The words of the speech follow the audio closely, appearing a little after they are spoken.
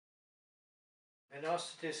I've been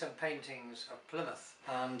asked to do some paintings of Plymouth,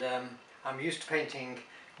 and I'm used to painting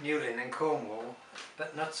Newlyn in Cornwall,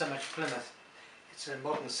 but not so much Plymouth. It's a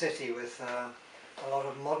modern city with a lot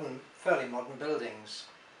of fairly modern buildings,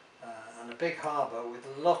 and a big harbour with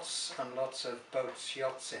lots and lots of boats,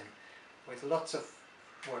 yachts in, with lots of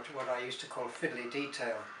what I used to call fiddly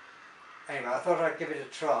detail. Anyway, I thought I'd give it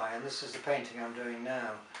a try, and this is the painting I'm doing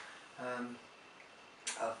now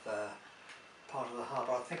of part of the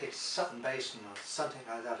harbour. I think it's Sutton Basin or something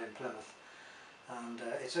like that in Plymouth, and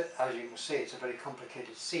as you can see, it's a very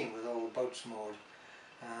complicated scene with all the boats moored,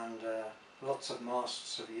 and lots of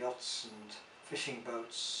masts of yachts and fishing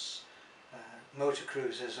boats, motor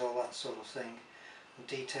cruisers, all that sort of thing, and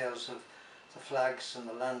details of the flags and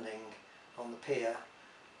the landing on the pier.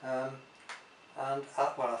 Well,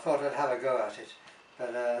 I thought I'd have a go at it,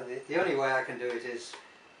 but the only way I can do it is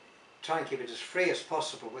try and keep it as free as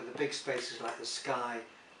possible with the big spaces like the sky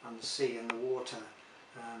and the sea and the water.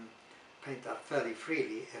 Paint that fairly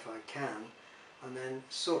freely if I can, and then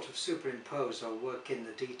sort of superimpose or work in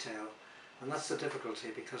the detail. And that's the difficulty,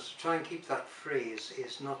 because to try and keep that free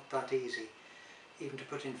is not that easy. Even to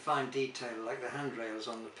put in fine detail like the handrails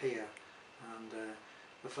on the pier and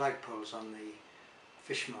the flagpoles on the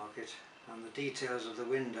fish market and the details of the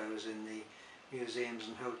windows in the museums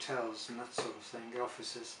and hotels and that sort of thing, the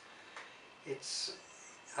offices.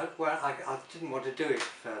 Well, I didn't want to do it at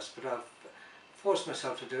first, but I've forced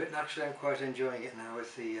myself to do it, and actually I'm quite enjoying it now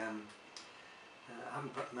with the, I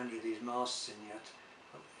haven't put many of these masts in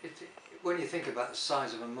yet. When you think about the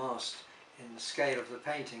size of a mast in the scale of the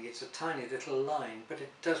painting, it's a tiny little line, but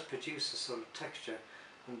it does produce a sort of texture,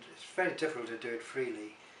 and it's very difficult to do it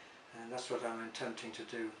freely, and that's what I'm attempting to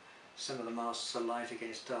do. Some of the masts are light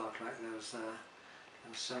against dark like those there,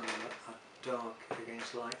 and some of them are dark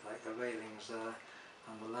against light like the railings there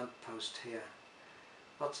and the lamp post here.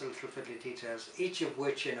 Lots of little fiddly details, each of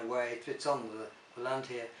which in a way, if it's on the land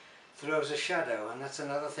here, throws a shadow, and that's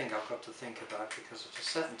another thing I've got to think about, because at a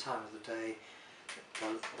certain time of the day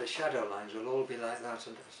the shadow lines will all be like that at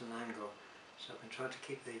an angle, so I've been trying to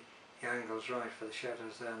keep the angles right for the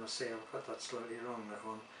shadows there, and I see I've got that slightly wrong, that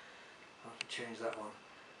one. I'll have to change that one.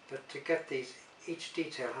 But to get these, each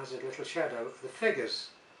detail has a little shadow. The figures,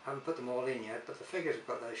 I haven't put them all in yet, but the figures have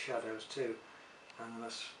got those shadows too, and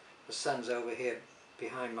the sun's over here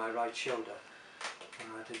behind my right shoulder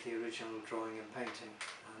when I did the original drawing and painting,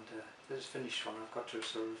 and this finished one I've got to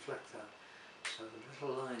sort of reflect that. So the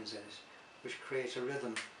little lines in it which create a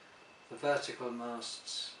rhythm, the vertical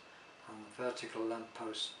masts and the vertical lamp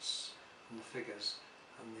posts and the figures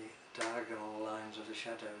and the diagonal lines of the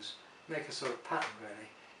shadows make a sort of pattern really,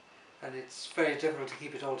 and it's very difficult to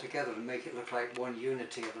keep it all together and make it look like one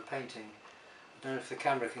unity of a painting. I don't know if the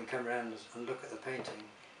camera can come around and look at the painting.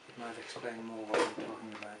 It might explain more what I'm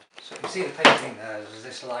talking about. So you can see the painting there, there's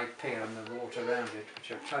this light pier and the water around it,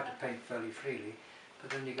 which I've tried to paint fairly freely, but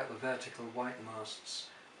then you've got the vertical white masts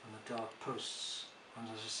and the dark posts, and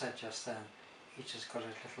as I said just then, each has got a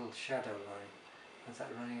little shadow line with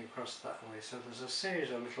that running across that way, so there's a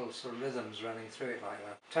series of little sort of rhythms running through it like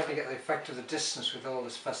that. Trying to get the effect of the distance with all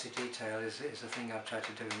this fussy detail is the thing I've tried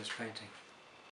to do in this painting.